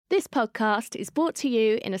This podcast is brought to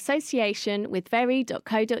you in association with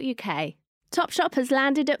Very.co.uk. Topshop has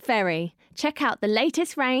landed at Very. Check out the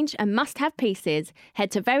latest range and must-have pieces.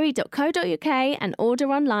 Head to Very.co.uk and order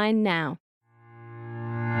online now.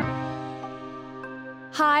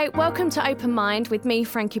 Hi, welcome to Open Mind with me,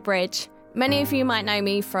 Frankie Bridge. Many of you might know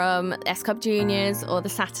me from S Club Juniors or the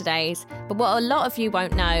Saturdays, but what a lot of you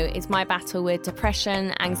won't know is my battle with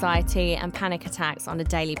depression, anxiety and panic attacks on a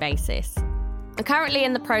daily basis. I'm currently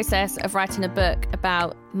in the process of writing a book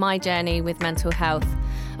about my journey with mental health.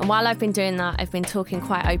 And while I've been doing that, I've been talking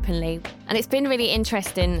quite openly. And it's been really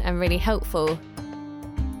interesting and really helpful.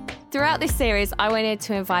 Throughout this series, I wanted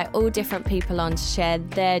to invite all different people on to share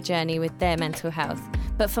their journey with their mental health.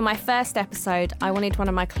 But for my first episode, I wanted one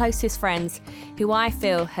of my closest friends who I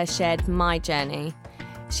feel has shared my journey.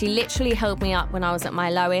 She literally held me up when I was at my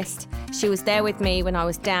lowest. She was there with me when I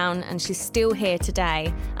was down, and she's still here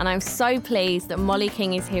today. And I'm so pleased that Mollie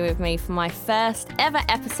King is here with me for my first ever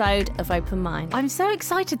episode of Open Mind. I'm so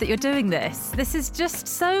excited that you're doing this. This is just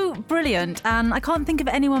so brilliant, and I can't think of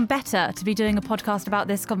anyone better to be doing a podcast about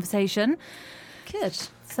this conversation. Good.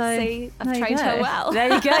 So see, I've trained her well.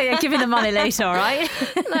 There you go. Yeah, give me the money later, all right?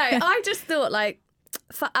 No, I just thought,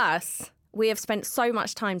 for us, we have spent so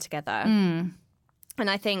much time together. And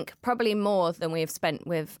I think probably more than we have spent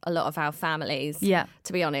with a lot of our families,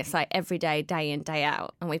 to be honest, every day, day in, day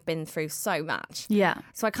out. And we've been through so much. Yeah.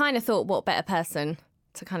 So I kind of thought, what better person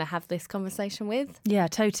to kind of have this conversation with? Yeah,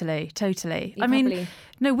 totally.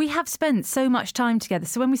 No, we have spent so much time together.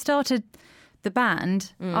 So when we started the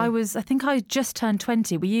band, I think I just turned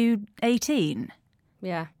 20. Were you 18?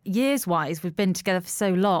 Yeah. Years-wise, we've been together for so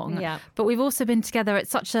long. Yeah. But we've also been together at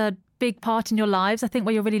such a big part in your lives, I think,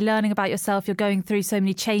 where you're really learning about yourself. You're going through so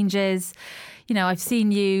many changes. You know, I've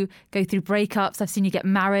seen you go through breakups. I've seen you get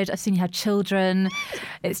married. I've seen you have children.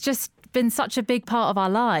 It's just been such a big part of our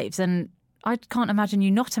lives. And I can't imagine you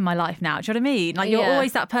not in my life now. Do you know what I mean? You're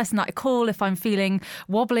always that person that I call if I'm feeling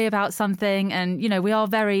wobbly about something. And, you know, we are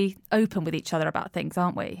very open with each other about things,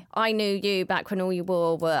 aren't we? I knew you back when all you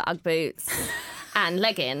wore were Ugg boots and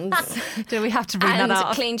leggings. Do we have to bring that up?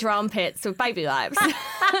 And cleaned your armpits with baby wipes.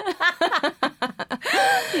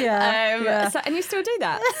 Yeah. And you still do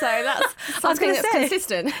that. So that's something that's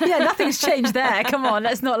consistent. Yeah, nothing's changed there. Come on,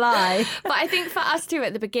 let's not lie. But I think for us too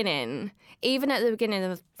at the beginning, even at the beginning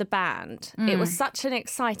of the band, it was such an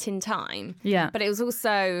exciting time. Yeah. But it was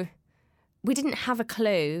also, we didn't have a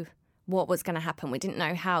clue what was going to happen. We didn't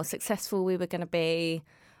know how successful we were going to be.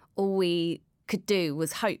 All we could do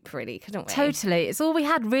was hope, really, couldn't we? Totally. It's all we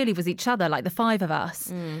had really was each other, the five of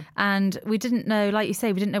us. And we didn't know, like you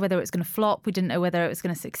say, we didn't know whether it was going to flop. We didn't know whether it was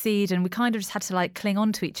going to succeed. And we kind of just had to cling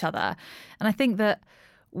on to each other. And I think that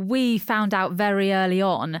we found out very early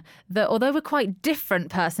on that although we're quite different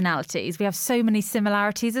personalities, we have so many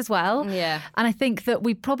similarities as well. Yeah. And I think that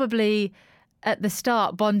we probably at the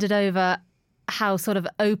start bonded over how sort of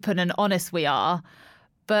open and honest we are,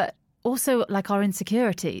 but also our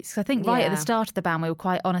insecurities. I think right at the start of the band, we were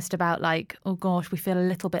quite honest about oh gosh, we feel a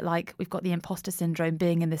little bit like we've got the imposter syndrome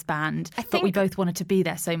being in this band, but we both wanted to be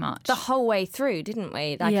there so much. The whole way through, didn't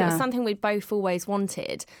we? It was something we both always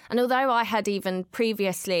wanted. And although I had even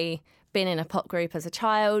previously been in a pop group as a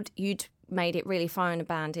child, you'd made it really far in a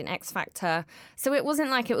band in X Factor. So it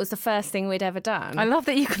wasn't like it was the first thing we'd ever done. I love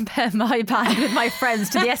that you compare my band with my friends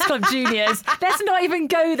to the S Club Juniors. Let's not even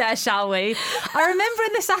go there, shall we? I remember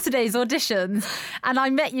in the Saturdays auditions and I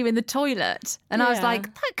met you in the toilet and I was like,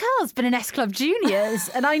 that girl's been in S Club Juniors.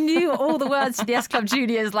 And I knew all the words to the S Club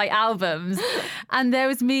Juniors albums. And there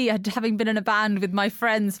was me having been in a band with my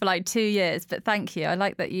friends for 2 years. But thank you. I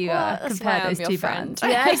like that you compare those two bands.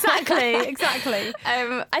 Yeah, exactly.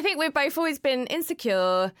 I think we're both always been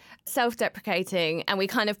insecure, self-deprecating, and we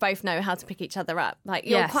kind of both know how to pick each other up.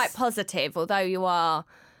 You're quite positive, although you are.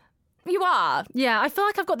 Yeah, I feel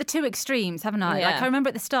like I've got the two extremes, haven't I? Yeah. I remember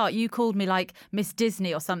at the start you called me Miss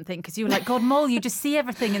Disney or something because you were like, God, Mole, you just see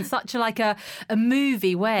everything in such a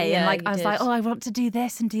movie way. Yeah, and I was like, oh, I want to do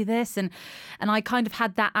this and do this. And I kind of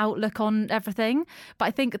had that outlook on everything. But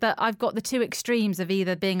I think that I've got the two extremes of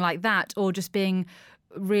either being like that or just being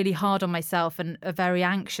really hard on myself and a very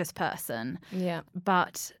anxious person. Yeah.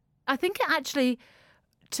 But I think it actually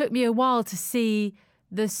took me a while to see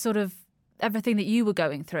the sort of everything that you were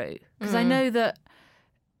going through. Because I know that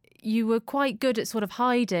you were quite good at sort of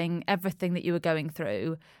hiding everything that you were going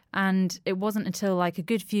through. And it wasn't until a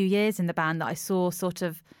good few years in the band that I saw sort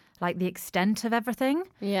of the extent of everything.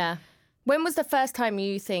 Yeah. When was the first time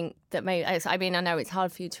you think that maybe, I know it's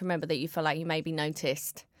hard for you to remember that you feel like you maybe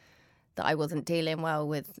noticed that I wasn't dealing well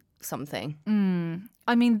with something.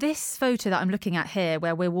 I mean, this photo that I'm looking at here,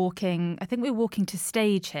 where we're walking, I think we were walking to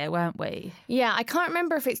stage here, weren't we? Yeah, I can't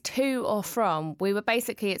remember if it's to or from. We were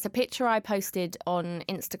basically, it's a picture I posted on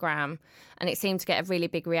Instagram and it seemed to get a really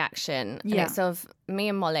big reaction. And it's of me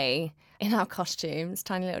and Mollie in our costumes,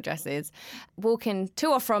 tiny little dresses, walking to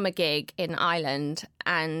or from a gig in Ireland.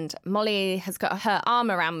 And Mollie has got her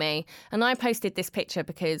arm around me. And I posted this picture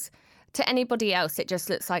because to anybody else, it just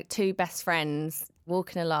looks like two best friends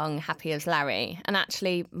walking along, happy as Larry. And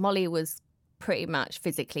actually, Mollie was pretty much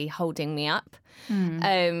physically holding me up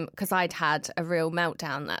because I'd had a real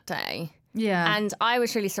meltdown that day. Yeah. And I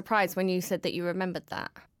was really surprised when you said that you remembered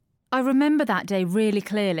that. I remember that day really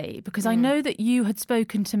clearly because I know that you had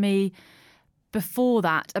spoken to me before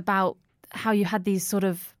that about how you had these sort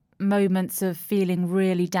of moments of feeling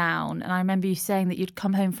really down. And I remember you saying that you'd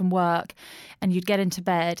come home from work and you'd get into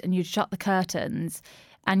bed and you'd shut the curtains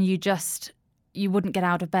and you wouldn't get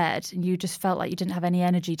out of bed and you just felt like you didn't have any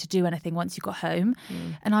energy to do anything once you got home.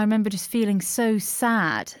 And I remember just feeling so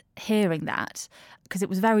sad hearing that because it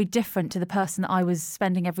was very different to the person that I was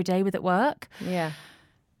spending every day with at work. Yeah.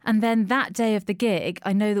 And then that day of the gig,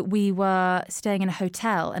 I know that we were staying in a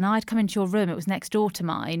hotel and I'd come into your room. It was next door to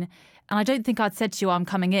mine. And I don't think I'd said to you, I'm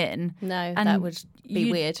coming in. No, and that would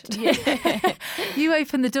be weird. You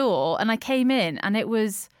opened the door and I came in and it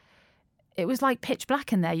was like pitch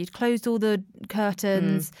black in there. You'd closed all the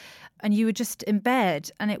curtains and you were just in bed.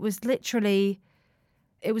 And it was the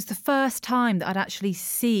first time that I'd actually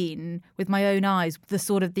seen with my own eyes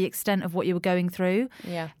the extent of what you were going through.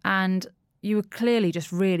 Yeah. And you were clearly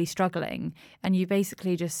just really struggling. And you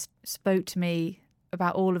basically just spoke to me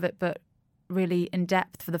about all of it, but really in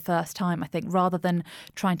depth for the first time, I think, rather than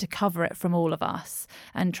trying to cover it from all of us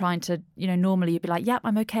and trying to, normally you'd be like, yep,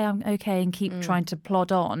 I'm okay, and keep trying to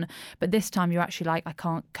plod on. But this time you're actually like, I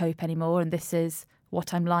can't cope anymore and this is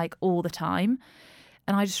what I'm like all the time.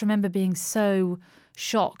 And I just remember being so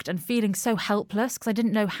shocked and feeling so helpless because I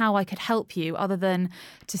didn't know how I could help you other than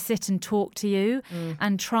to sit and talk to you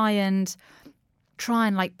and try and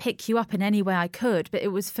like pick you up in any way I could. But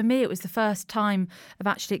for me, it was the first time of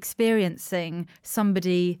actually experiencing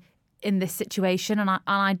somebody in this situation and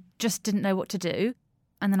I just didn't know what to do.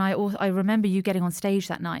 And then I remember you getting on stage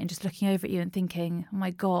that night and just looking over at you and thinking, oh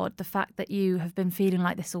my God, the fact that you have been feeling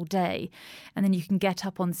like this all day and then you can get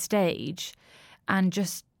up on stage and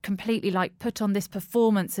just completely like put on this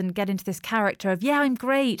performance and get into this character of, yeah, I'm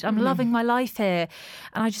great, I'm loving my life here.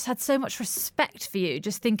 And I just had so much respect for you,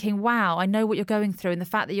 just thinking, wow, I know what you're going through. And the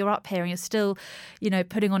fact that you're up here and you're still,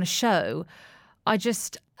 putting on a show, I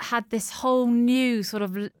just had this whole new sort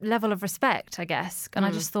of level of respect, I guess. And I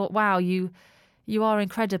just thought, wow, you are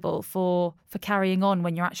incredible for carrying on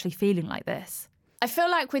when you're actually feeling like this. I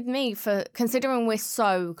feel like with me, for considering we're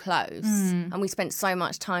so close and we spent so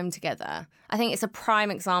much time together, I think it's a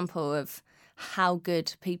prime example of how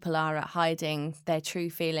good people are at hiding their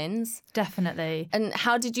true feelings. Definitely. And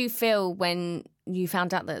how did you feel when you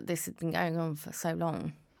found out that this had been going on for so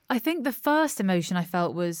long? I think the first emotion I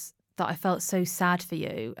felt was that I felt so sad for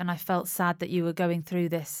you and I felt sad that you were going through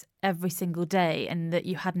this every single day and that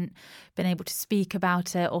you hadn't been able to speak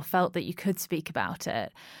about it or felt that you could speak about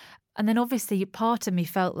it. And then obviously part of me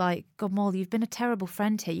felt like, God, Mollie, you've been a terrible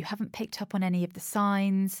friend here. You haven't picked up on any of the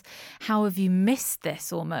signs. How have you missed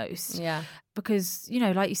this almost? Yeah. Because,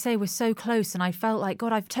 like you say, we're so close and I felt like,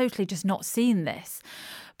 God, I've totally just not seen this.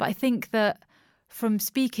 But I think that from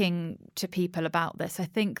speaking to people about this, I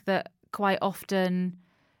think that quite often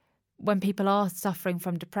when people are suffering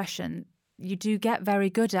from depression, you do get very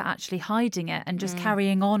good at actually hiding it and just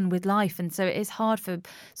carrying on with life. And so it is hard for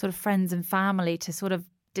sort of friends and family to sort of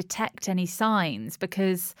detect any signs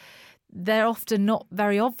because they're often not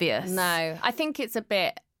very obvious. No, I think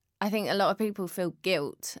a lot of people feel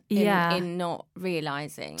guilt in not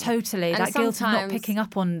realising. Totally, that guilt of not picking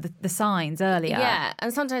up on the signs earlier. Yeah,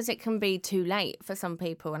 and sometimes it can be too late for some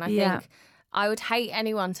people. And I think I would hate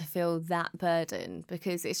anyone to feel that burden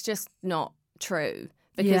because it's just not true.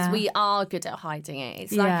 Because we are good at hiding it.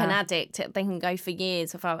 It's like an addict. They can go for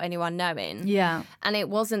years without anyone knowing. Yeah. And it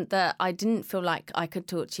wasn't that I didn't feel like I could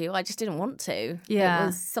talk to you. I just didn't want to. Yeah. It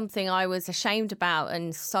was something I was ashamed about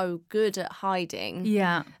and so good at hiding.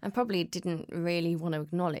 Yeah. And probably didn't really want to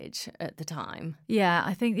acknowledge at the time. Yeah,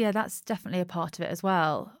 I think, that's definitely a part of it as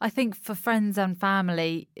well. I think for friends and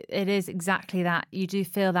family, it is exactly that. You do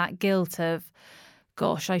feel that guilt of,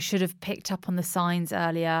 gosh, I should have picked up on the signs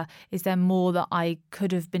earlier. Is there more that I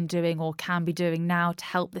could have been doing or can be doing now to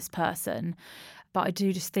help this person? But I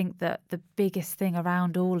do just think that the biggest thing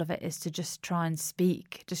around all of it is to just try and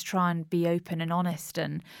speak, just try and be open and honest.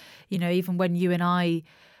 And, even when you and I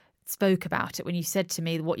spoke about it, when you said to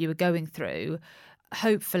me what you were going through,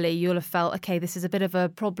 hopefully you'll have felt, okay, this is a bit of a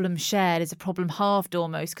problem shared, it's a problem halved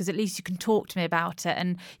almost, because at least you can talk to me about it.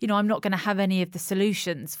 And, you know, I'm not going to have any of the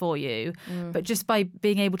solutions for you. But just by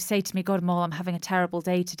being able to say to me, God, Mol, I'm having a terrible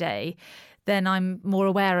day today, then I'm more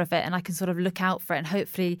aware of it and I can sort of look out for it and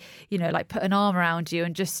hopefully, you know, like put an arm around you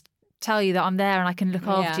and just tell you that I'm there and I can look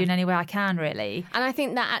after you in any way I can, really. And I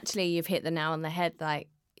think that actually you've hit the nail on the head. Like,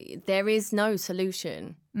 there is no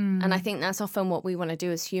solution. And I think that's often what we want to do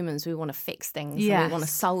as humans. We want to fix things and we want to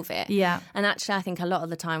solve it. Yeah. And actually, I think a lot of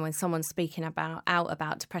the time when someone's speaking out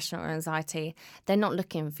about depression or anxiety, they're not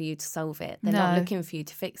looking for you to solve it. They're not looking for you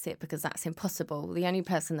to fix it, because that's impossible. The only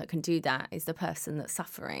person that can do that is the person that's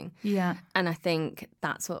suffering. Yeah. And I think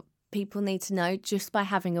that's what people need to know. Just by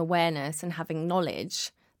having awareness and having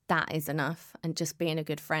knowledge, that is enough. And just being a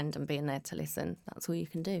good friend and being there to listen, that's all you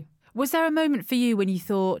can do. Was there a moment for you when you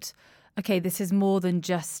thought, okay, this is more than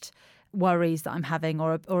just worries that I'm having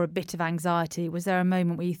or a bit of anxiety? Was there a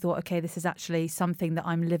moment where you thought, okay, this is actually something that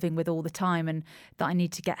I'm living with all the time and that I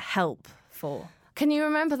need to get help for? Can you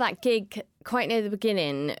remember that gig quite near the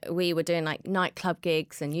beginning? We were doing like nightclub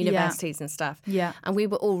gigs and universities and stuff. Yeah. And we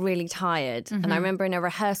were all really tired. And I remember in a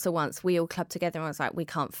rehearsal once, we all clubbed together and I was like, we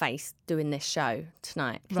can't face doing this show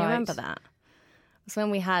tonight. Can you remember that? It was when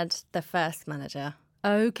we had the first manager.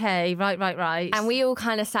 Okay, right. And we all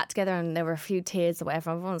kind of sat together and there were a few tears or whatever.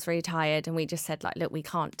 Everyone was really tired and we just said, like, look, we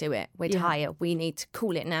can't do it. We're tired. We need to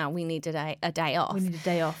call it now. We need a day off. We need a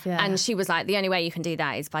day off, yeah. And she was like, the only way you can do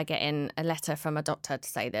that is by getting a letter from a doctor to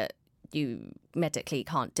say that you medically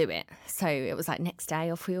can't do it. So it was like next day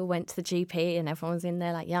off, we all went to the GP and everyone was in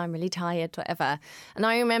there like, yeah, I'm really tired, whatever. And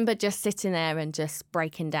I remember just sitting there and just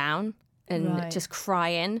breaking down and just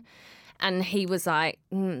crying. And he was like,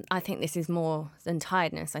 I think this is more than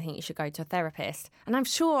tiredness. I think you should go to a therapist. And I'm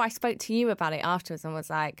sure I spoke to you about it afterwards and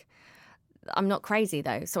was like, I'm not crazy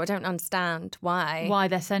though, so I don't understand why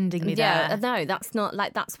they're sending me there. Yeah, no, that's not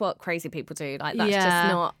like, that's what crazy people do. Like, that's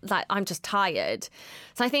just not, like, I'm just tired.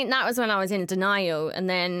 So I think that was when I was in denial. And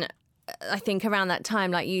then I think around that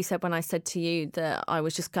time, like you said, when I said to you that I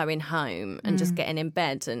was just going home and just getting in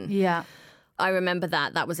bed. And I remember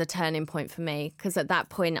that was a turning point for me, because at that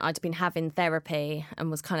point I'd been having therapy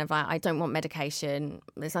and was kind of like, I don't want medication.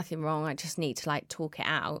 There's nothing wrong. I just need to like talk it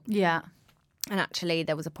out. Yeah. And actually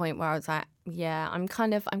there was a point where I was like, I'm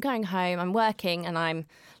going home, I'm working and I'm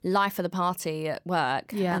life of the party at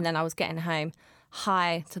work. Yeah. And then I was getting home,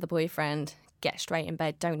 hi to the boyfriend, get straight in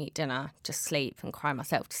bed, don't eat dinner, just sleep and cry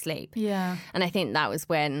myself to sleep. Yeah. And I think that was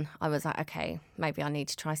when I was like, okay, maybe I need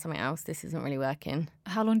to try something else. This isn't really working.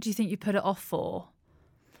 How long do you think you put it off for?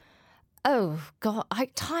 Oh, God,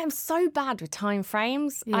 I'm so bad with time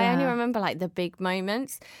frames. Yeah. I only remember like the big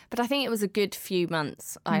moments, but I think it was a good few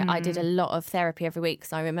months. I did a lot of therapy every week,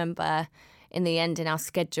 because I remember in the end, in our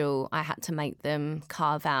schedule, I had to make them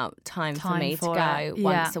carve out time for me to go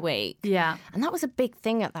once a week. Yeah. And that was a big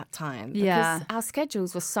thing at that time, because our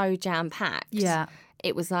schedules were so jam-packed. Yeah.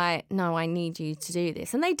 It was like, no, I need you to do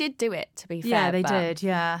this. And they did do it, to be fair. Yeah, they did,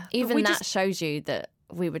 yeah. Even that shows you that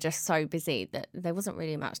we were just so busy that there wasn't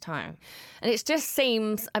really much time. And it just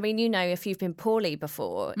seems, I mean, you know, if you've been poorly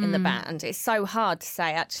before in the band, it's so hard to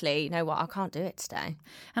say, actually, you know what, I can't do it today.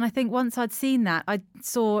 And I think once I'd seen that, I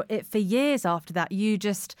saw it for years after that, you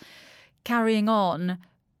just carrying on,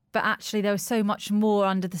 but actually there was so much more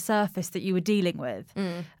under the surface that you were dealing with.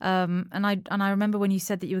 And I remember when you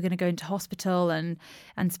said that you were going to go into hospital and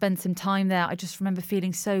spend some time there, I just remember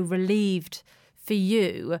feeling so relieved for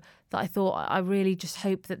you that I thought, I really just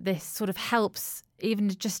hope that this sort of helps, even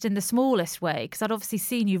just in the smallest way, because I'd obviously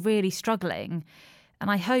seen you really struggling. And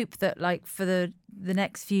I hope that, like, for the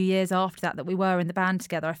next few years after that we were in the band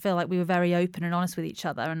together, I feel like we were very open and honest with each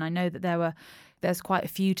other. And I know that there's quite a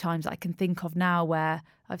few times I can think of now where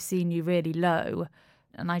I've seen you really low.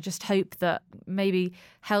 And I just hope that maybe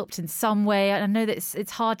helped in some way. I know that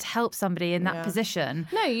it's hard to help somebody in that position.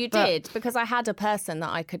 No, you did, because I had a person that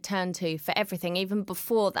I could turn to for everything. Even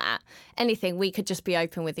before that, anything, we could just be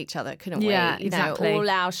open with each other, couldn't we? Yeah, exactly. You know, all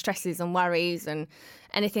our stresses and worries and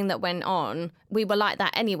anything that went on, we were like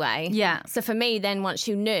that anyway. Yeah. So for me, then once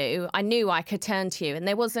you knew, I knew I could turn to you, and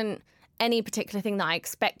there wasn't any particular thing that I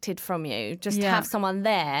expected from you. Just to have someone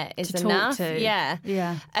there is enough. Talk to. Yeah.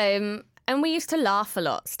 Yeah. And we used to laugh a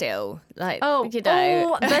lot still. Like, all the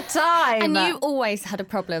time. And you always had a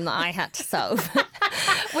problem that I had to solve,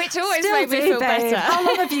 which always made me feel better. How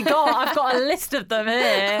long have you got? I've got a list of them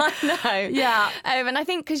here. I know. Yeah. And I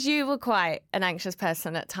think because you were quite an anxious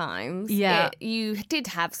person at times, you did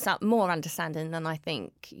have some more understanding than I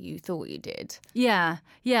think you thought you did. Yeah.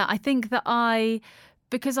 Yeah. I think that I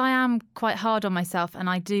because I am quite hard on myself and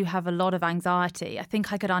I do have a lot of anxiety, I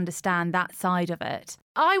think I could understand that side of it.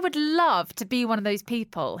 I would love to be one of those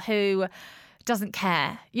people who doesn't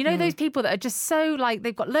care. You know, those people that are just so like,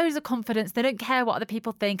 they've got loads of confidence. They don't care what other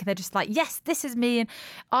people think. And they're just like, yes, this is me. And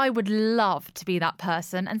I would love to be that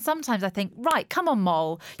person. And sometimes I think, right, come on,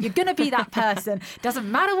 Mole, you're going to be that person.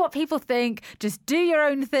 Doesn't matter what people think. Just do your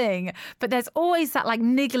own thing. But there's always that like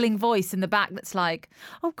niggling voice in the back that's like,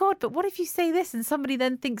 oh God, but what if you say this and somebody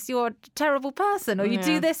then thinks you're a terrible person, or you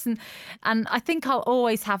do this? And I think I'll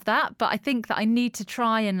always have that. But I think that I need to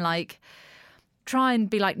try and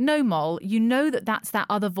be like, no, Mole, you know that's that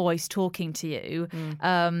other voice talking to you.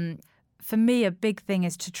 For me, a big thing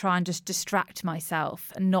is to try and just distract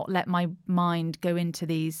myself and not let my mind go into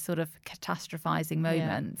these sort of catastrophizing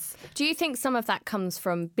moments. Yeah. Do you think some of that comes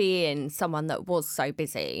from being someone that was so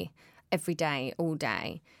busy every day, all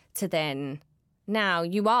day, to then now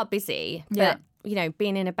you are busy, but you know,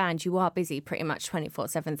 being in a band, you are busy pretty much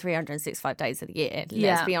 24/7, 365 days of the year,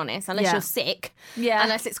 let's be honest. Unless you're sick,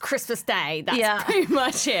 unless it's Christmas Day, that's pretty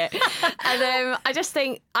much it. And I just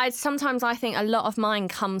think, sometimes I think a lot of mine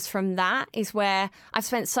comes from that, is where I've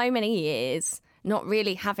spent so many years not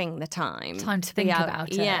really having the time to think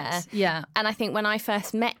about it. Yeah. And I think when I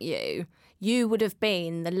first met you, you would have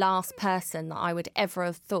been the last person that I would ever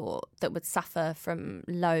have thought that would suffer from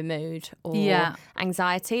low mood or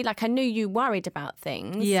anxiety. Like, I knew you worried about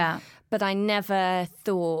things, but I never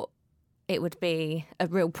thought it would be a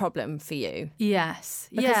real problem for you. Yes.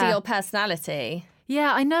 Because of your personality.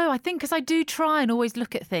 Yeah, I know. I think because I do try and always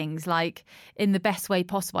look at things like in the best way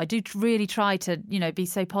possible. I do really try to, you know, be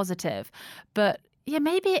so positive. But yeah,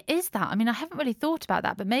 maybe it is that. I mean, I haven't really thought about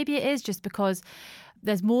that, but maybe it is just because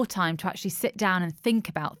there's more time to actually sit down and think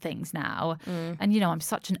about things now. And, you know, I'm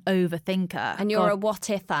such an overthinker. And you're a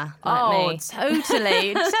what-ifer like me.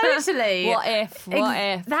 Totally, totally. What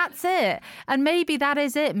if? That's it. And maybe that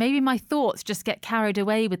is it. Maybe my thoughts just get carried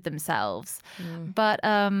away with themselves. But,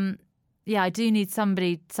 yeah, I do need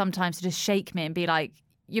somebody sometimes to just shake me and be like,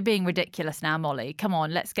 you're being ridiculous now, Molly. Come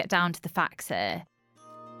on, let's get down to the facts here.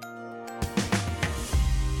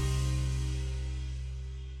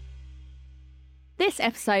 This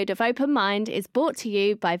episode of Open Mind is brought to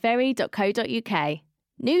you by very.co.uk.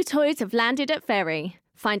 New toys have landed at Very.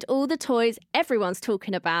 Find all the toys everyone's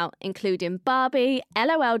talking about, including Barbie,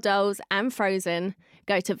 LOL dolls and Frozen.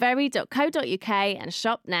 Go to very.co.uk and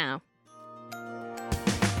shop now.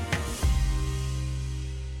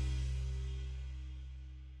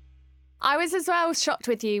 I was as well shocked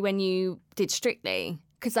with you when you did Strictly,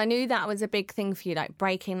 because I knew that was a big thing for you, like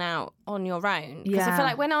breaking out on your own. Because I feel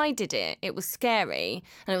like when I did it, it was scary.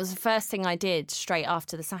 And it was the first thing I did straight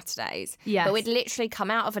after the Saturdays. Yes. But we'd literally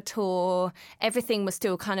come out of a tour. Everything was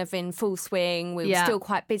still kind of in full swing. We were still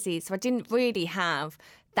quite busy. So I didn't really have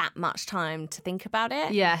that much time to think about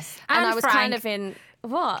it. Yes. And I was Frank, kind of in...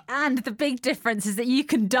 What? And the big difference is that you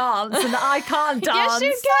can dance and that I can't dance. Yes,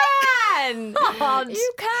 you can.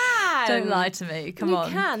 You can. Don't lie to me. Come on.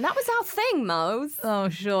 You can. That was our thing, Mose. Oh,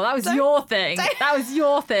 sure. That was your thing. That was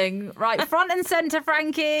your thing. Right, front and centre,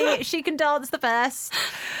 Frankie. She can dance the best.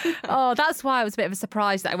 Oh, that's why I was a bit of a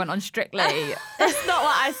surprise that I went on Strictly. That's not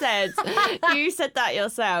what I said. You said that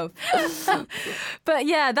yourself. But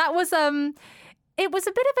yeah, that was... It was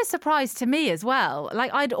a bit of a surprise to me as well.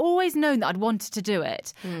 Like, I'd always known that I'd wanted to do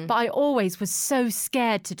it, but I always was so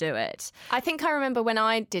scared to do it. I think I remember when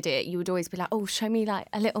I did it, you would always be like, oh, show me like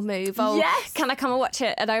a little move. Oh, yes. Can I come and watch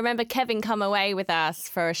it? And I remember Kevin come away with us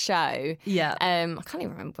for a show. Yeah. I can't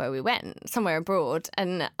even remember where we went, somewhere abroad.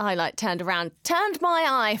 And I like turned around, turned my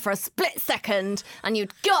eye for a split second, and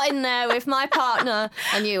you'd got in there with my partner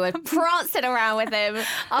and you were prancing around with him.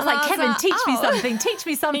 I was like, Kevin, teach me something. Teach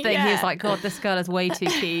me something. Yeah. He was like, God, this girl is way too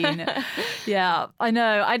keen. Yeah, I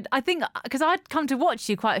know. I think because I'd come to watch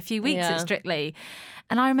you quite a few weeks at Strictly,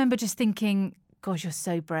 and I remember just thinking, gosh, you're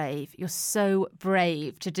so brave. You're so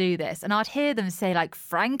brave to do this. And I'd hear them say like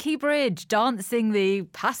Frankie Bridge dancing the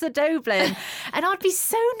Paso Doblin, and I'd be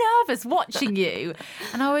so nervous watching you.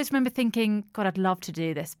 And I always remember thinking, God, I'd love to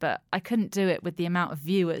do this, but I couldn't do it with the amount of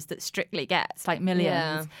viewers that Strictly gets, like millions.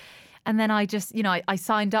 Yeah. And then I just, you know, I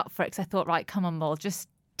signed up for it because I thought, right, come on, Mol, just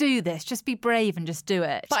do this, just be brave and just do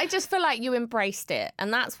it. But I just feel like you embraced it,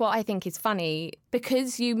 and that's what I think is funny.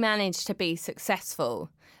 Because you managed to be successful,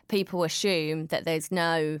 people assume that there's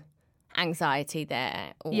no anxiety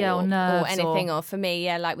there or anything. Or for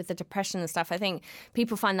me, like with the depression and stuff, I think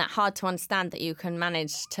people find that hard to understand, that you can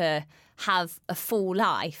manage to have a full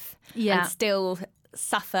life and still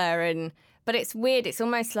suffer and But it's weird. It's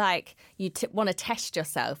almost like you want to test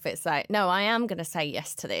yourself. It's like, no, I am going to say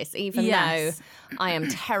yes to this, even though I am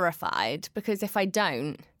terrified. Because if I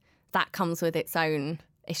don't, that comes with its own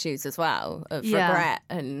issues as well of regret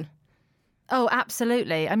and... Oh,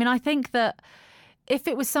 absolutely. I mean, I think that if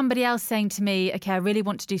it was somebody else saying to me, okay, I really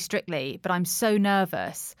want to do Strictly, but I'm so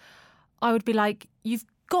nervous, I would be like, you've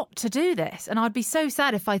got to do this. And I'd be so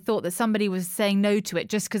sad if I thought that somebody was saying no to it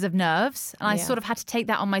just because of nerves. And I sort of had to take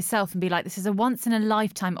that on myself and be like, this is a once in a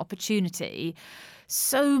lifetime opportunity.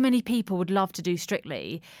 So many people would love to do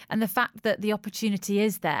Strictly. And the fact that the opportunity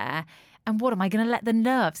is there, and what, am I going to let the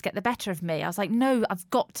nerves get the better of me? I was like, no, I've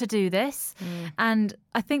got to do this. And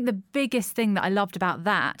I think the biggest thing that I loved about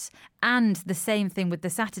that, and the same thing with the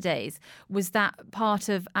Saturdays, was that part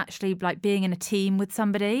of actually like being in a team with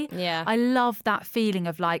somebody. Yeah. I love that feeling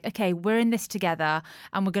of like, okay, we're in this together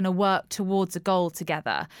and we're going to work towards a goal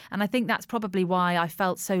together. And I think that's probably why I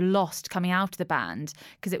felt so lost coming out of the band,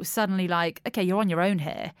 because it was suddenly like, okay, you're on your own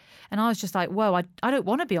here. And I was just like, whoa, I don't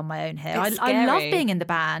want to be on my own here. I love being in the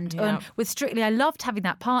band. Yeah. And with Strictly, I loved having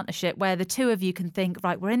that partnership where the two of you can think,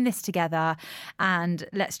 right, we're in this together and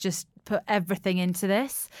let's just put everything into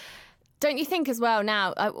this. Don't you think as well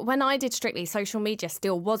now, when I did Strictly, social media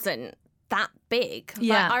still wasn't that big.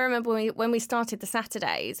 Yeah. Like, I remember when we started the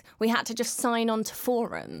Saturdays, we had to just sign on to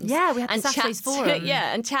forums. Yeah, we had the Saturdays forum.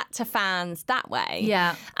 And chat to fans that way.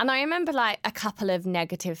 Yeah. And I remember like a couple of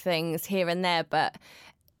negative things here and there, but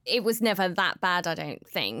it was never that bad, I don't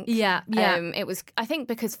think. Yeah. It was, I think,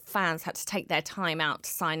 because fans had to take their time out to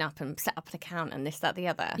sign up and set up an account and this, that, the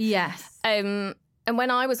other. Yes. And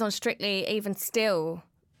when I was on Strictly, even still,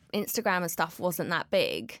 Instagram and stuff wasn't that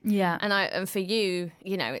big. Yeah. And for you,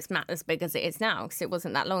 you know, it's not as big as it is now because it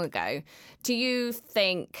wasn't that long ago. Do you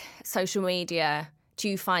think social media, do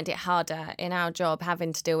you find it harder in our job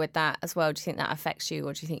having to deal with that as well? Do you think that affects you,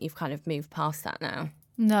 or do you think you've kind of moved past that now?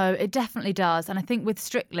 No, it definitely does. And I think with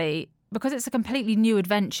Strictly, because it's a completely new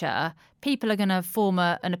adventure, people are going to form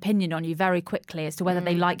an opinion on you very quickly as to whether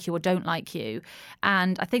they like you or don't like you.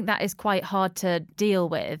 And I think that is quite hard to deal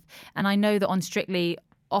with. And I know that on Strictly,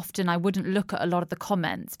 often I wouldn't look at a lot of the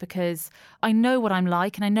comments because I know what I'm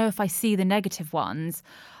like, and I know if I see the negative ones,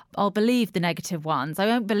 I'll believe the negative ones. I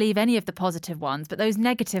won't believe any of the positive ones, but those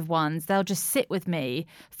negative ones, they'll just sit with me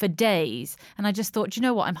for days. And I just thought, you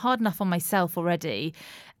know what, I'm hard enough on myself already.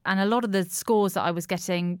 And a lot of the scores that I was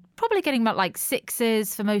getting, probably getting about like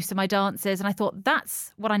 6s for most of my dances. And I thought,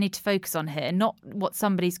 that's what I need to focus on here, not what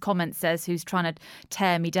somebody's comment says who's trying to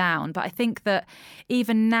tear me down. But I think that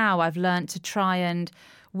even now I've learned to try and,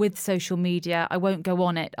 with social media, I won't go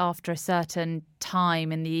on it after a certain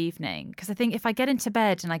time in the evening. Because I think if I get into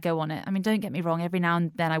bed and I go on it, I mean, don't get me wrong, every now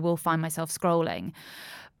and then I will find myself scrolling.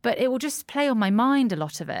 But it will just play on my mind, a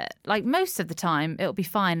lot of it. Like most of the time, it'll be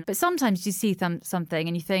fine. But sometimes you see something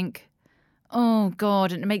and you think, oh,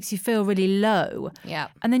 God, and it makes you feel really low. Yeah.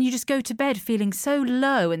 And then you just go to bed feeling so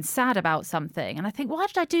low and sad about something. And I think, why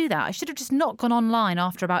did I do that? I should have just not gone online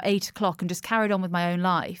after about 8 o'clock and just carried on with my own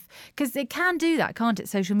life. Because it can do that, can't it?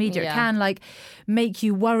 Social media. Yeah. It can like make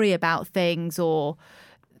you worry about things or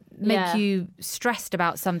make you stressed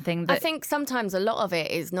about something. I think sometimes a lot of it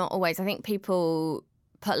is not always. I think people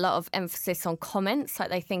put a lot of emphasis on comments.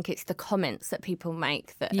 Like they think it's the comments that people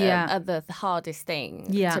make that are the hardest thing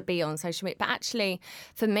to be on social media. But actually,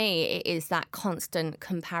 for me, it is that constant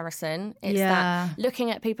comparison. It's that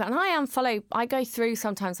looking at people. And I go through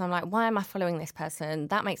sometimes, I'm like, why am I following this person?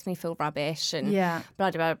 That makes me feel rubbish and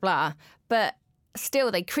blah, blah, blah, blah. But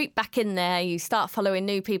still, they creep back in there. You start following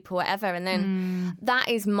new people, whatever. And then that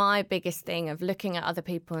is my biggest thing of looking at other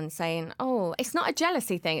people and saying, oh, it's not a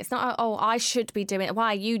jealousy thing. It's not, oh, I should be doing it. Why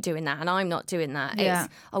are you doing that? And I'm not doing that. Yeah.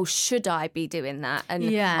 It's, oh, should I be doing that? And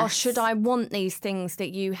Yes. or should I want these things that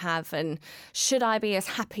you have? And should I be as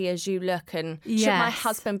happy as you look? And should my Yes.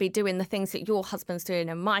 husband be doing the things that your husband's doing?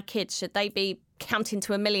 And my kids, should they be counting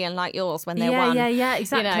to 1 million like yours when they're one? Yeah,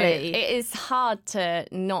 exactly. You know, it is hard to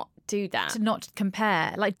not do that. To not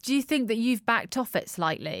compare. Like, do you think that you've backed off it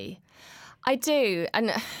slightly? I do.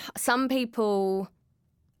 And some people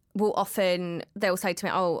will often, they'll say to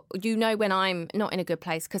me, oh, you know when I'm not in a good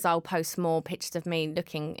place, because I'll post more pictures of me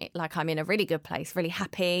looking like I'm in a really good place, really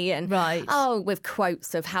happy, and with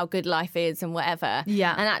quotes of how good life is and whatever.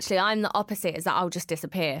 Yeah. And actually I'm the opposite, is that I'll just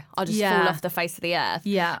disappear. I'll just fall off the face of the earth.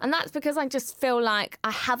 Yeah. And that's because I just feel like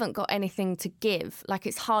I haven't got anything to give. Like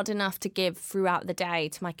it's hard enough to give throughout the day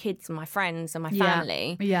to my kids and my friends and my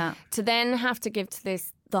family. Yeah. To then have to give to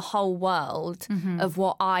the whole world of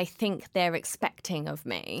what I think they're expecting of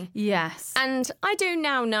me. Yes. And I do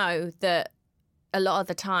now know that a lot of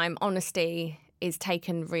the time, honesty is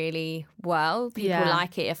taken really well. People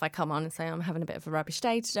like it if I come on and say I'm having a bit of a rubbish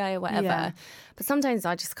day today or whatever. Yeah. But sometimes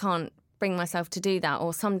I just can't bring myself to do that.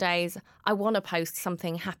 Or some days I want to post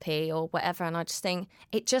something happy or whatever, and I just think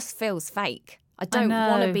it just feels fake. I don't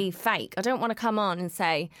want to be fake. I don't want to come on and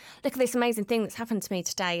say, look at this amazing thing that's happened to me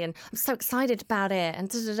today and I'm so excited about it and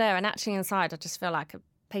da-da-da. And actually inside I just feel like a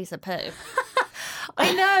piece of poo.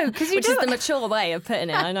 I know, because which is the mature way of putting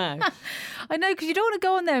it, I know. I know, because you don't want to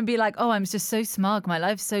go on there and be like, oh, I'm just so smug, my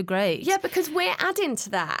life's so great. Yeah, because we're adding to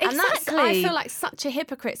that. Exactly. And that's, I feel like such a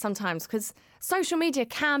hypocrite sometimes, because social media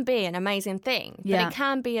can be an amazing thing, but it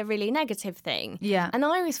can be a really negative thing. Yeah. And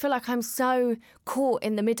I always feel like I'm so caught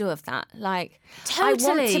in the middle of that. Like, Totally. I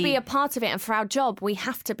want to be a part of it, and for our job, we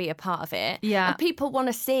have to be a part of it. Yeah. And people want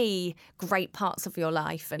to see great parts of your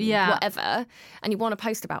life and whatever, and you want to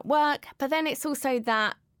post about work, but then it's also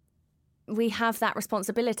that we have that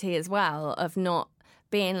responsibility as well of not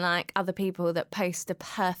being like other people that post a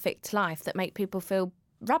perfect life that make people feel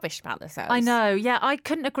rubbish about themselves. I know, yeah, I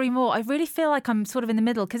couldn't agree more. I really feel like I'm sort of in the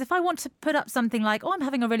middle, because if I want to put up something like, oh, I'm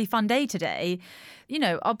having a really fun day today, you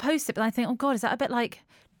know, I'll post it, but I think, oh God, is that a bit like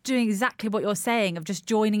doing exactly what you're saying, of just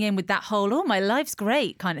joining in with that whole, oh, my life's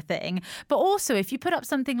great kind of thing. But also, if you put up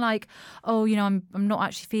something like, oh, you know, I'm not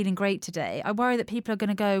actually feeling great today, I worry that people are going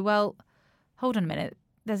to go, well, hold on a minute.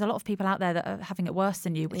 There's a lot of people out there that are having it worse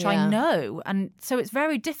than you, which I know. And so it's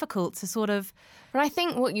very difficult to sort of... But I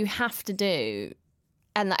think what you have to do,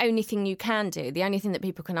 and the only thing you can do, the only thing that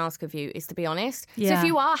people can ask of you is to be honest. Yeah. So if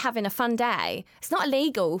you are having a fun day, it's not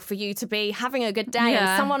illegal for you to be having a good day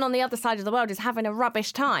and someone on the other side of the world is having a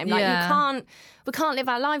rubbish time. Like we can't live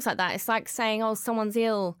our lives like that. It's like saying, oh, someone's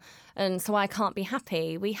ill and so I can't be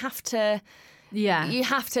happy. We have to... Yeah. You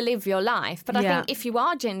have to live your life. But I think if you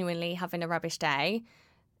are genuinely having a rubbish day,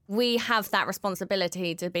 we have that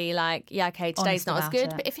responsibility to be like, yeah, okay, today's not as good.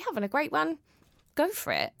 But if you're having a great one, go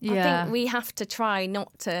for it. Yeah. I think we have to try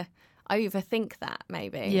not to overthink that,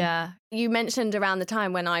 maybe. Yeah. You mentioned around the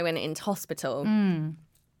time when I went into hospital. And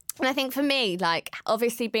I think for me, like,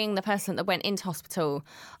 obviously being the person that went into hospital,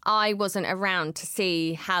 I wasn't around to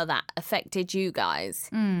see how that affected you guys,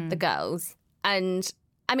 the girls. And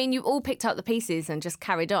I mean, you all picked up the pieces and just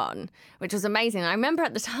carried on, which was amazing. I remember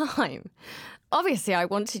at the time, obviously I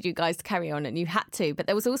wanted you guys to carry on and you had to, but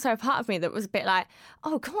there was also a part of me that was a bit like,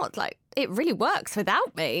 oh God, like it really works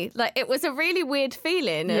without me. Like it was a really weird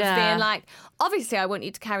feeling of being like, obviously I want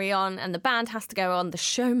you to carry on and the band has to go on, the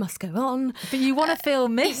show must go on. But you want to feel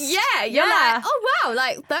missed. Yeah, you're like, oh wow,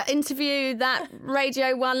 like that interview, that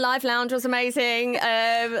Radio 1 Live Lounge was amazing.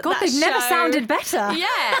 God, they've never sounded better.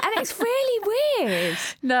 Yeah, and it's really weird.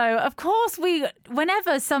 No, of course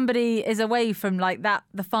whenever somebody is away from like that,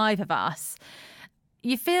 the five of us,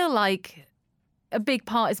 you feel like a big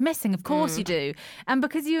part is missing. Of course you do. And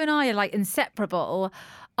because you and I are like inseparable,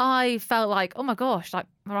 I felt like, oh my gosh, like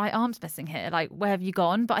my right arm's missing here. Like, where have you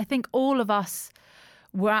gone? But I think all of us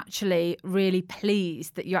were actually really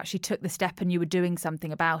pleased that you actually took the step and you were doing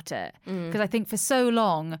something about it. Because I think for so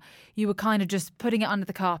long you were kind of just putting it under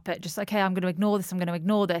the carpet, just okay, I'm going to ignore this,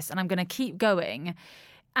 and I'm going to keep going.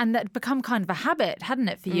 And that become kind of a habit, hadn't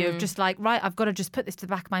it, for you? Of just like, right, I've got to just put this to the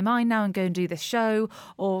back of my mind now and go and do this show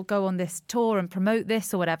or go on this tour and promote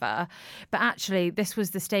this or whatever. But actually, this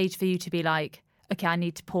was the stage for you to be like, okay, I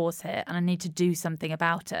need to pause here and I need to do something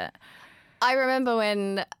about it. I remember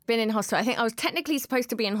when being in hospital, I think I was technically supposed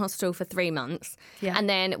to be in hospital for 3 months. Yeah. And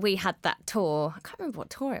then we had that tour. I can't remember what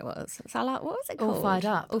tour it was. So like, what was it called? All Fired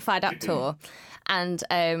Up. All Fired Up tour. And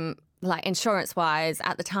like insurance-wise,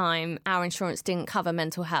 at the time, our insurance didn't cover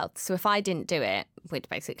mental health. So if I didn't do it, we'd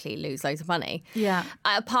basically lose loads of money. Yeah.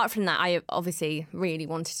 Apart from that, I obviously really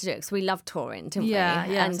wanted to do it because we loved touring, didn't we?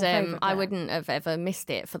 Yeah, And I wouldn't have ever missed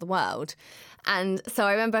it for the world. And so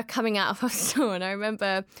I remember coming out of hospital, and I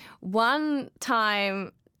remember one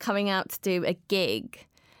time coming out to do a gig,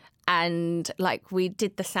 and like we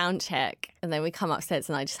did the sound check, and then we come upstairs,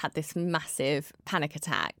 and I just had this massive panic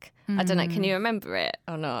attack. I don't know, can you remember it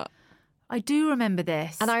or not? I do remember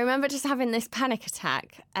this, and I remember just having this panic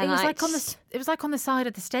attack. And it was like on the side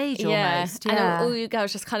of the stage almost. Yeah, and all you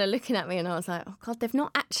girls just kind of looking at me, and I was like, "Oh God, they've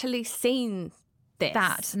not actually seen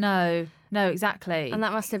this." No, exactly. And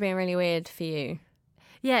that must have been really weird for you.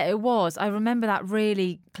 Yeah, it was. I remember that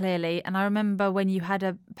really clearly, and I remember when you had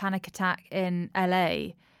a panic attack in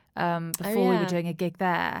LA before we were doing a gig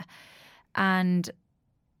there, and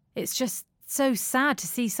it's just so sad to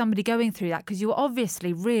see somebody going through that because you were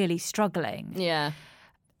obviously really struggling. Yeah.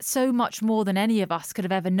 So much more than any of us could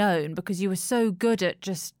have ever known because you were so good at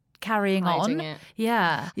just carrying Hiding on. it.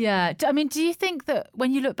 Yeah. I mean, do you think that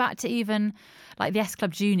when you look back to even like the S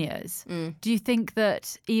Club Juniors, do you think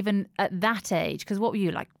that even at that age, because what were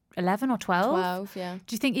you, like 11 or 12? 12, yeah.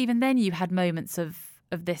 Do you think even then you had moments of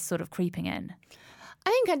this sort of creeping in? I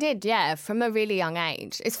think I did, yeah, from a really young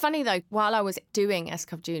age. It's funny though, while I was doing S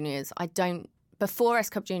Club Juniors, before S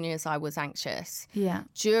Club Juniors, I was anxious. Yeah.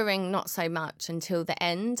 During, not so much until the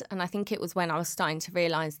end. And I think it was when I was starting to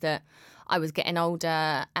realise that I was getting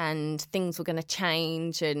older and things were going to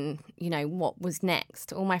change and, you know, what was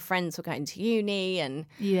next. All my friends were going to uni and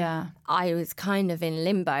I was kind of in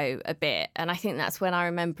limbo a bit. And I think that's when I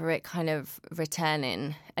remember it kind of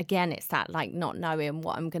returning. Again, it's that like not knowing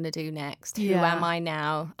what I'm going to do next. Who am I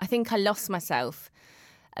now? I think I lost myself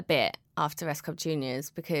a bit after S Club Juniors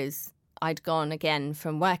because I'd gone again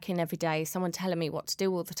from working every day, someone telling me what to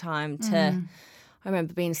do all the time, to I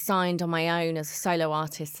remember being signed on my own as a solo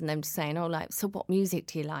artist and them just saying, oh, like, so what music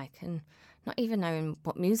do you like? And not even knowing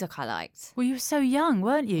what music I liked. Well, you were so young,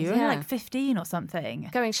 weren't you? You were only like 15 or something.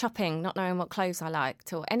 Going shopping, not knowing what clothes I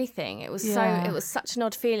liked or anything. It was it was such an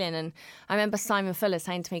odd feeling. And I remember Simon Fuller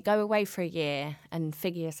saying to me, go away for a year and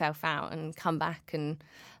figure yourself out and come back and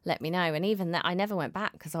let me know. And even that, I never went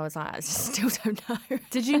back because I was like, I still don't know.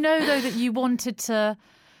 Did you know, though, that you wanted to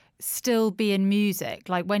still be in music?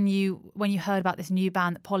 Like when you heard about this new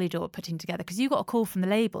band that Polydor were putting together, because you got a call from the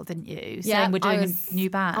label, didn't you? Saying we're doing a new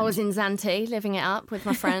band. I was in Zante, living it up with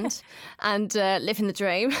my friend and living the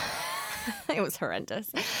dream. It was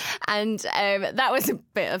horrendous. And that was a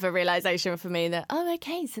bit of a realisation for me that, oh,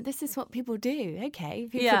 okay, so this is what people do. Okay,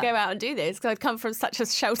 people go out and do this because I'd come from such a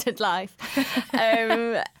sheltered life.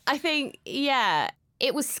 I think,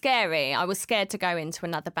 it was scary. I was scared to go into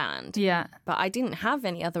another band. Yeah. But I didn't have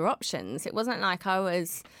any other options. It wasn't like I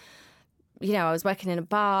was, I was working in a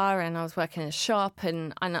bar and I was working in a shop.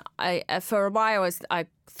 And I for a while, I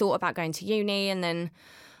thought about going to uni and then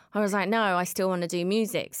I was like, no, I still want to do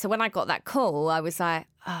music. So when I got that call, I was like,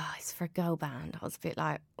 oh, it's for a girl band. I was a bit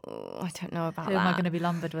like, oh, I don't know about that. Who am I going to be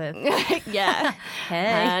lumbered with? Yeah. Hey.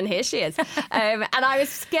 And here she is. And I was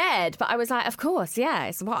scared, but I was like, of course,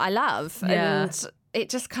 it's what I love. Yeah. And it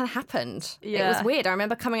just kind of happened. Yeah. It was weird. I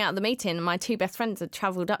remember coming out of the meeting and my two best friends had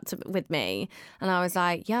travelled up with me. And I was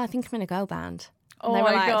like, yeah, I think I'm in a girl band. And they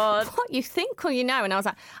were like, God. What, you think or you know? And I was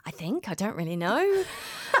like, I don't really know.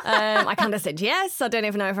 I kind of said yes. I don't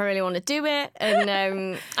even know if I really want to do it.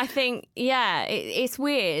 And I think, it's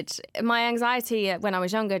weird. My anxiety when I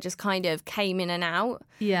was younger just kind of came in and out.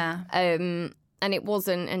 Yeah. And it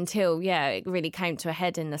wasn't until, it really came to a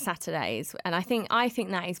head in the Saturdays. And I think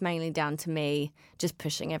that is mainly down to me just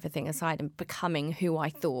pushing everything aside and becoming who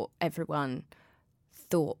I thought everyone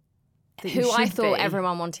thought. Who I thought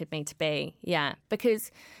everyone wanted me to be,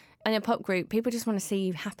 because in a pop group, people just want to see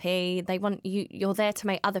you happy. They want you're there to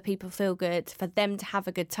make other people feel good, for them to have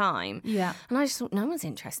a good time. Yeah. And I just thought no one's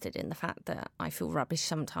interested in the fact that I feel rubbish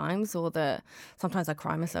sometimes, or that sometimes I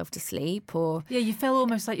cry myself to sleep, or you feel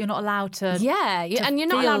almost like you're not allowed to. Yeah, and you're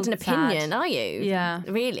not allowed an opinion, sad. Are you? Yeah.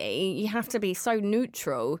 Really, you have to be so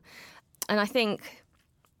neutral, and I think.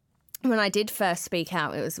 When I did first speak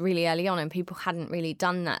out, it was really early on and people hadn't really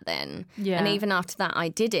done that then. Yeah. And even after that, I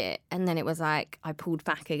did it. And then it was like, I pulled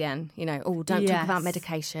back again. Don't talk about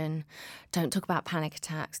medication. Don't talk about panic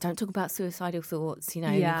attacks. Don't talk about suicidal thoughts. You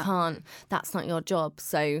can't, that's not your job.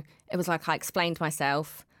 So it was like I explained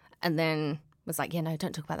myself and then was like, no,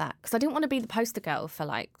 don't talk about that. Because I didn't want to be the poster girl for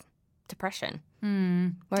like depression.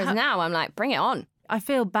 Whereas now I'm like, bring it on. I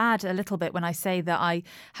feel bad a little bit when I say that I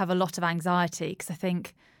have a lot of anxiety because I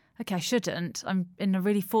think, okay, I shouldn't. I'm in a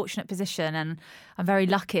really fortunate position and I'm very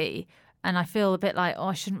lucky. And I feel a bit like,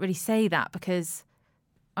 I shouldn't really say that because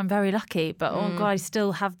I'm very lucky. But, oh, God, I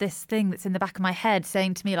still have this thing that's in the back of my head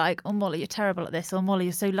saying to me like, oh, Mollie, you're terrible at this. Or, Mollie,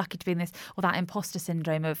 you're so lucky to be in this. Or that imposter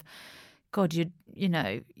syndrome of, God, you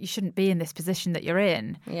shouldn't be in this position that you're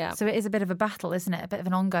in. Yeah. So it is a bit of a battle, isn't it? A bit of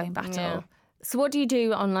an ongoing battle. Yeah. So what do you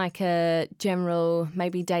do on like a general,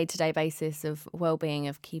 maybe day-to-day basis of well-being,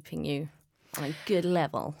 of keeping you on a good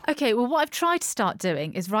level? Okay, well, what I've tried to start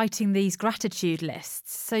doing is writing these gratitude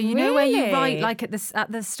lists. So you know where you write like at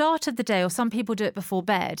the start of the day, or some people do it before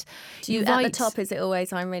bed. Do you at the top, is it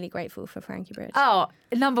always, I'm really grateful for Frankie Bridge? Oh,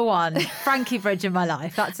 number one, Frankie Bridge in my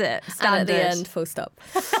life. That's it. Standard. And at the end, full stop.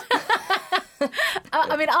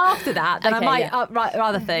 I mean, after that, then I might write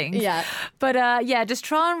other things. Yeah. But just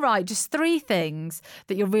try and write just 3 things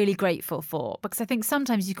that you're really grateful for. Because I think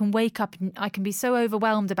sometimes you can wake up and I can be so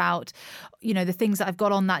overwhelmed about, the things that I've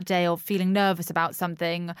got on that day or feeling nervous about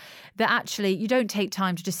something that actually you don't take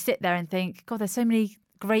time to just sit there and think, God, there's so many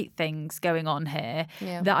great things going on here,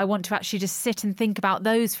 that I want to actually just sit and think about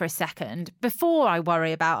those for a second before I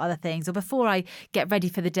worry about other things or before I get ready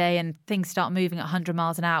for the day and things start moving at 100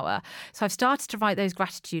 miles an hour. So I've started to write those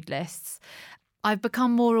gratitude lists. I've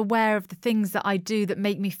become more aware of the things that I do that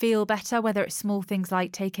make me feel better, whether it's small things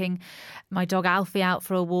like taking my dog Alfie out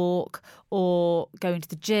for a walk or going to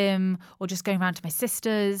the gym or just going around to my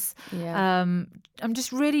sister's. I'm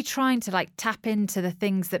just really trying to like tap into the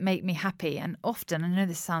things that make me happy. And often, I know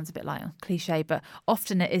this sounds a bit like a cliche, but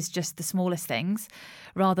often it is just the smallest things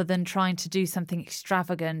rather than trying to do something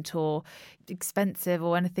extravagant or expensive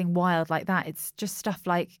or anything wild like that. It's just stuff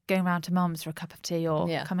like going around to mum's for a cup of tea or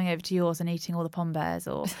coming over to yours and eating all the pom bears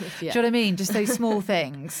or do you know what I mean? Just those small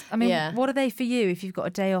things. I mean, what are they for you if you've got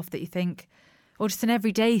a day off that you think, or just an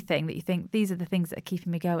everyday thing that you think, these are the things that are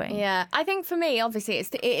keeping me going? Yeah, I think for me, obviously,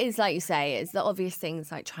 it is like you say, it's the obvious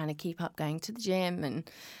things like trying to keep up going to the gym and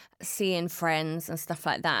seeing friends and stuff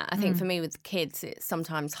like that. I think for me with kids, it's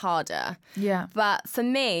sometimes harder. Yeah. But for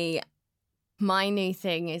me, my new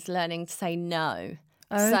thing is learning to say no.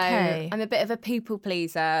 Okay. So I'm a bit of a people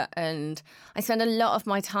pleaser and I spend a lot of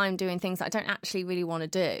my time doing things that I don't actually really want to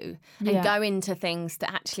do and go into things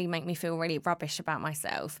that actually make me feel really rubbish about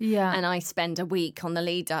myself. Yeah. And I spend a week on the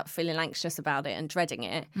lead up feeling anxious about it and dreading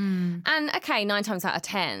it. And okay, 9 times out of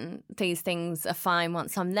 10, these things are fine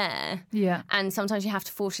once I'm there. Yeah. And sometimes you have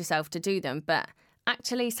to force yourself to do them. But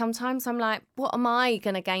actually, sometimes I'm like, what am I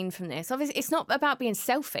going to gain from this? Obviously, it's not about being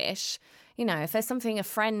selfish. You know, if there's something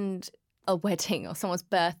a wedding or someone's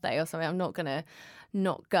birthday or something, I'm not going to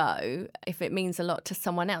not go if it means a lot to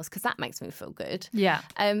someone else because that makes me feel good. Yeah.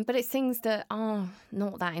 But it's things that are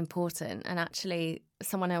not that important and actually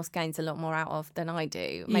someone else gains a lot more out of than I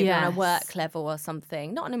do. Maybe on a work level or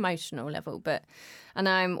something, not an emotional level. But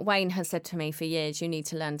Wayne has said to me for years, you need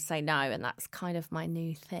to learn to say no, and that's kind of my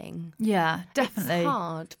new thing. Yeah, definitely. It's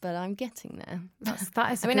hard, but I'm getting there.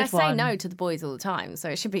 That is a good one. I say no to the boys all the time, so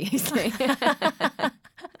it should be easy.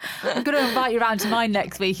 I'm going to invite you around to mine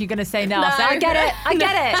next week. You're going to say no. I'll say, I get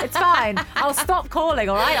it. It's fine. I'll stop calling,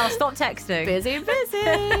 all right? I'll stop texting. Busy.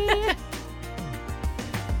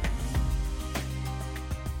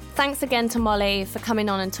 Thanks again to Mollie for coming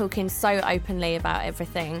on and talking so openly about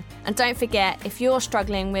everything. And don't forget, if you're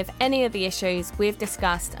struggling with any of the issues we've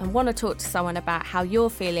discussed and want to talk to someone about how you're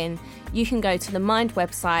feeling, you can go to the Mind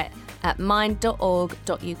website at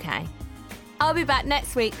mind.org.uk. I'll be back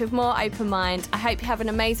next week with more Open Mind. I hope you have an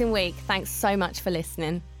amazing week. Thanks so much for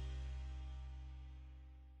listening.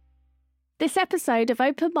 This episode of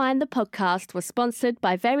Open Mind, the podcast, was sponsored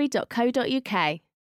by very.co.uk.